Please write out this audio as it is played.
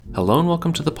Hello and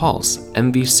welcome to The Pulse,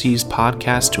 MVC's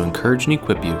podcast to encourage and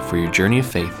equip you for your journey of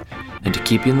faith and to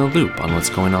keep you in the loop on what's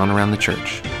going on around the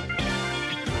church.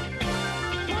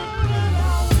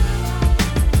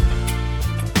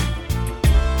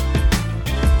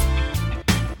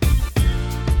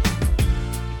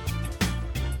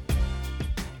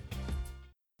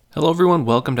 Hello everyone,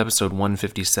 welcome to episode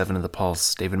 157 of The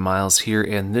Pulse. David Miles here,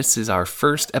 and this is our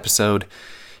first episode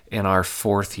in our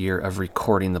fourth year of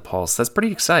recording The Pulse. That's pretty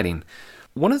exciting.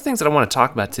 One of the things that I want to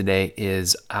talk about today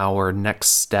is our next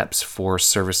steps for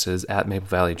services at Maple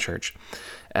Valley Church.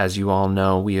 As you all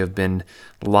know, we have been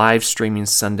live streaming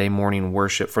Sunday morning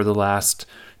worship for the last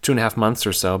 2.5 months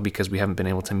or so because we haven't been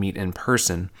able to meet in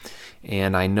person.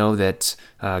 And I know that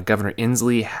Governor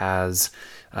Inslee has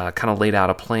kind of laid out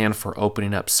a plan for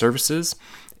opening up services,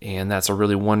 and that's a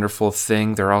really wonderful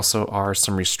thing. There also are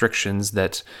some restrictions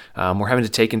that we're having to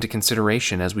take into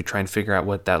consideration as we try and figure out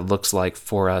what that looks like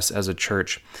for us as a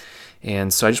church.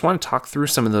 And so I just want to talk through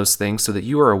some of those things so that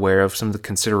you are aware of some of the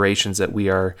considerations that we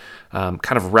are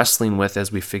kind of wrestling with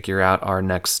as we figure out our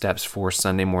next steps for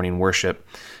Sunday morning worship,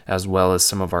 as well as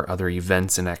some of our other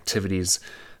events and activities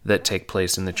that take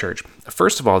place in the church.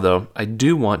 First of all, though, I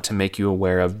do want to make you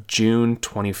aware of June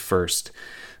 21st.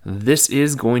 This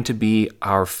is going to be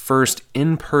our first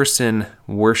in-person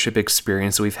worship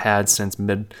experience that we've had since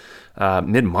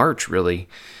mid-March, really,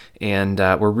 and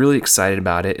we're really excited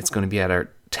about it. It's going to be at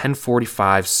our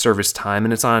 10:45 service time,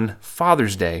 and it's on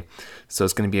Father's Day, so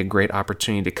it's going to be a great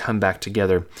opportunity to come back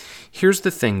together. Here's the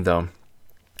thing, though.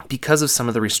 Because of some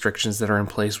of the restrictions that are in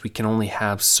place, we can only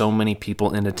have so many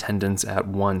people in attendance at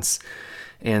once.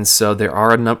 And so there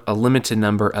are a limited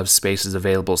number of spaces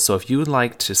available. So if you would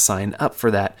like to sign up for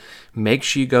that, make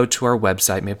sure you go to our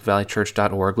website,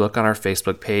 maplevalleychurch.org, look on our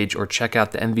Facebook page, or check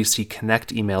out the MVC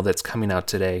Connect email that's coming out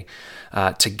today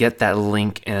to get that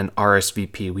link and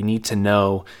RSVP. We need to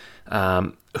know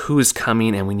who is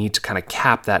coming, and we need to kind of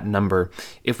cap that number.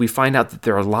 If we find out that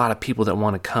there are a lot of people that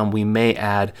want to come, we may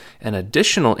add an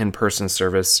additional in-person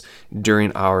service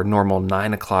during our normal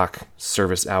 9 o'clock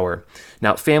service hour.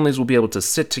 Now, families will be able to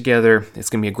sit together. It's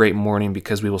going to be a great morning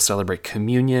because we will celebrate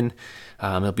communion.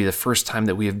 It'll be the first time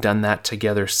that we have done that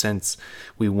together since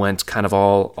we went kind of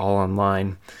all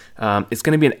online. It's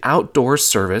going to be an outdoor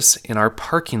service in our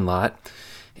parking lot,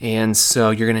 and so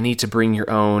you're going to need to bring your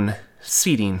own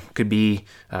seating. Could be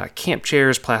camp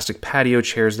chairs, plastic patio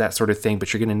chairs, that sort of thing,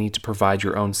 but you're going to need to provide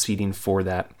your own seating for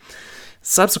that.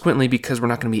 Subsequently, because we're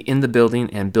not going to be in the building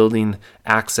and building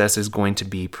access is going to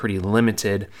be pretty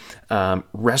limited,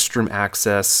 restroom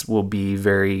access will be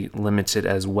very limited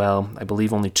as well. I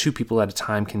believe only 2 people at a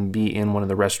time can be in one of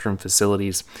the restroom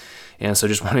facilities. And so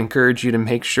just want to encourage you to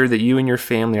make sure that you and your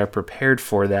family are prepared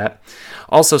for that.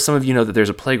 Also, some of you know that there's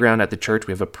a playground at the church.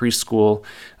 We have a preschool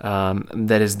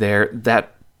that is there.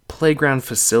 That playground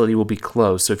facility will be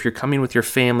closed. So if you're coming with your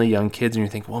family, young kids, and you're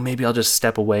thinking, well, maybe I'll just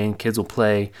step away and kids will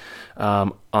play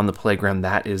on the playground,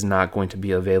 that is not going to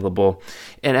be available.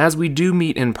 And as we do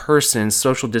meet in person,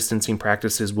 social distancing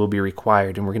practices will be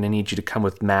required, and we're going to need you to come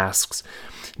with masks.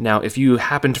 Now, if you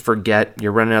happen to forget,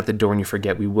 you're running out the door and you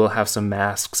forget, we will have some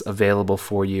masks available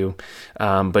for you,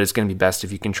 but it's going to be best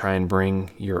if you can try and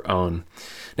bring your own.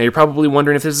 Now, you're probably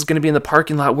wondering if this is going to be in the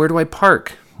parking lot. Where do I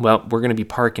park? Well, we're going to be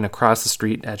parking across the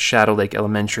street at Shadow Lake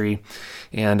Elementary,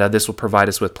 and this will provide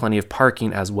us with plenty of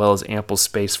parking as well as ample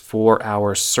space for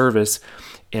our service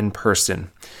in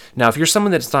person. Now, if you're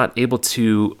someone that's not able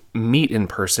to meet in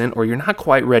person or you're not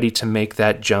quite ready to make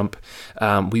that jump,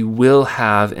 we will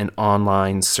have an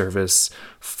online service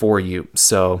for you.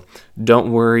 So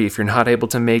don't worry if you're not able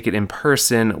to make it in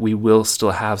person, we will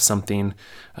still have something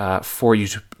for you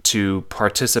to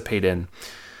participate in.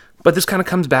 But this kind of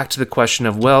comes back to the question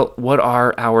of, well, what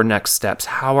are our next steps?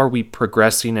 How are we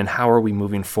progressing and how are we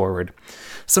moving forward?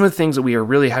 Some of the things that we are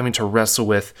really having to wrestle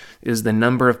with is the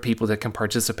number of people that can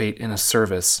participate in a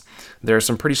service. There are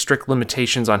some pretty strict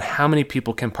limitations on how many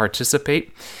people can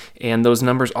participate, and those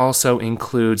numbers also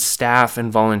include staff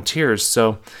and volunteers.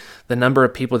 So the number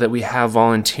of people that we have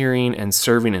volunteering and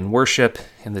serving in worship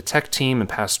and the tech team and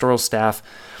pastoral staff,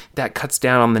 that cuts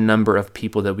down on the number of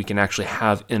people that we can actually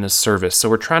have in a service. So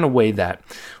we're trying to weigh that.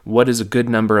 What is a good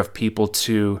number of people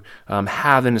to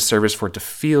have in a service for it to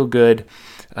feel good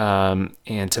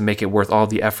and to make it worth all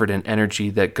the effort and energy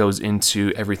that goes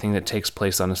into everything that takes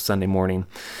place on a Sunday morning.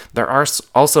 There are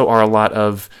also a lot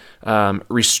of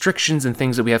restrictions and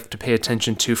things that we have to pay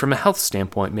attention to from a health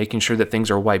standpoint, making sure that things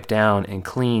are wiped down and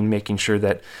clean, making sure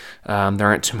that there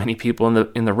aren't too many people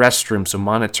in the restroom, so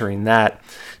monitoring that,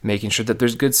 making sure that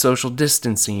there's good social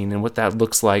distancing and what that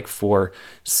looks like for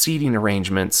seating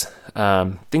arrangements,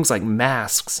 things like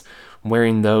masks.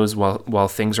 wearing those while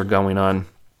things are going on.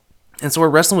 And so we're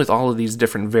wrestling with all of these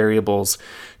different variables,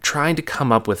 trying to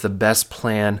come up with the best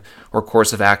plan or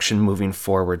course of action moving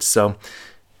forward. So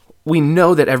we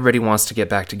know that everybody wants to get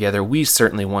back together. We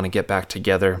certainly want to get back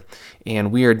together,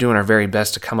 and we are doing our very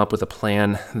best to come up with a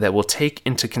plan that will take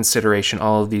into consideration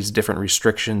all of these different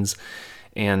restrictions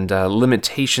and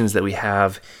limitations that we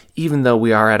have. Even though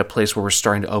we are at a place where we're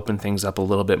starting to open things up a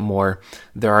little bit more,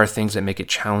 there are things that make it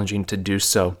challenging to do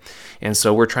so. And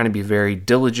so we're trying to be very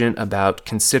diligent about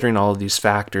considering all of these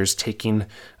factors, taking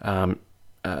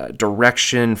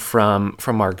direction from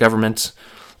our government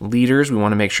leaders. We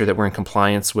want to make sure that we're in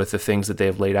compliance with the things that they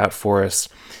have laid out for us,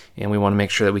 and we want to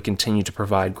make sure that we continue to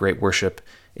provide great worship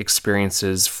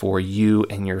experiences for you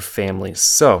and your families.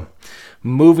 So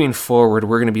moving forward,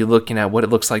 we're going to be looking at what it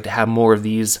looks like to have more of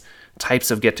these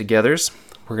types of get-togethers.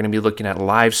 We're going to be looking at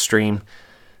live stream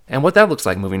and what that looks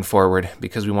like moving forward,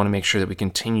 because we want to make sure that we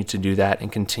continue to do that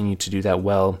and continue to do that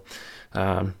well.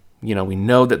 We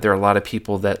know that there are a lot of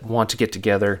people that want to get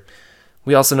together.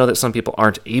 We also know that some people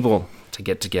aren't able to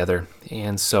get together,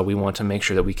 and so we want to make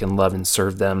sure that we can love and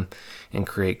serve them and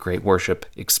create great worship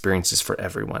experiences for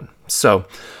everyone. So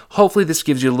hopefully this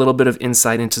gives you a little bit of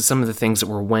insight into some of the things that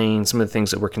we're weighing, some of the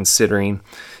things that we're considering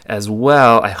as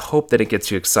well. I hope that it gets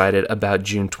you excited about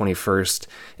June 21st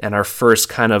and our first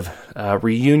kind of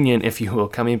reunion, if you will,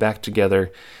 coming back together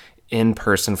in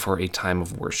person for a time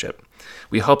of worship.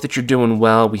 We hope that you're doing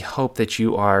well. We hope that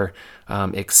you are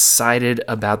excited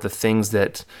about the things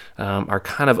that are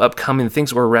kind of upcoming, the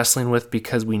things we're wrestling with,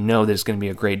 because we know that it's going to be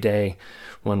a great day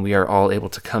when we are all able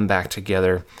to come back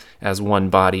together as one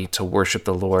body to worship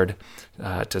the Lord,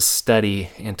 to study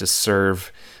and to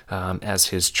serve as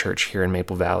His church here in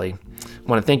Maple Valley. I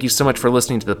want to thank you so much for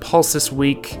listening to The Pulse this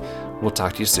week. We'll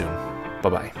talk to you soon.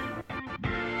 Bye-bye.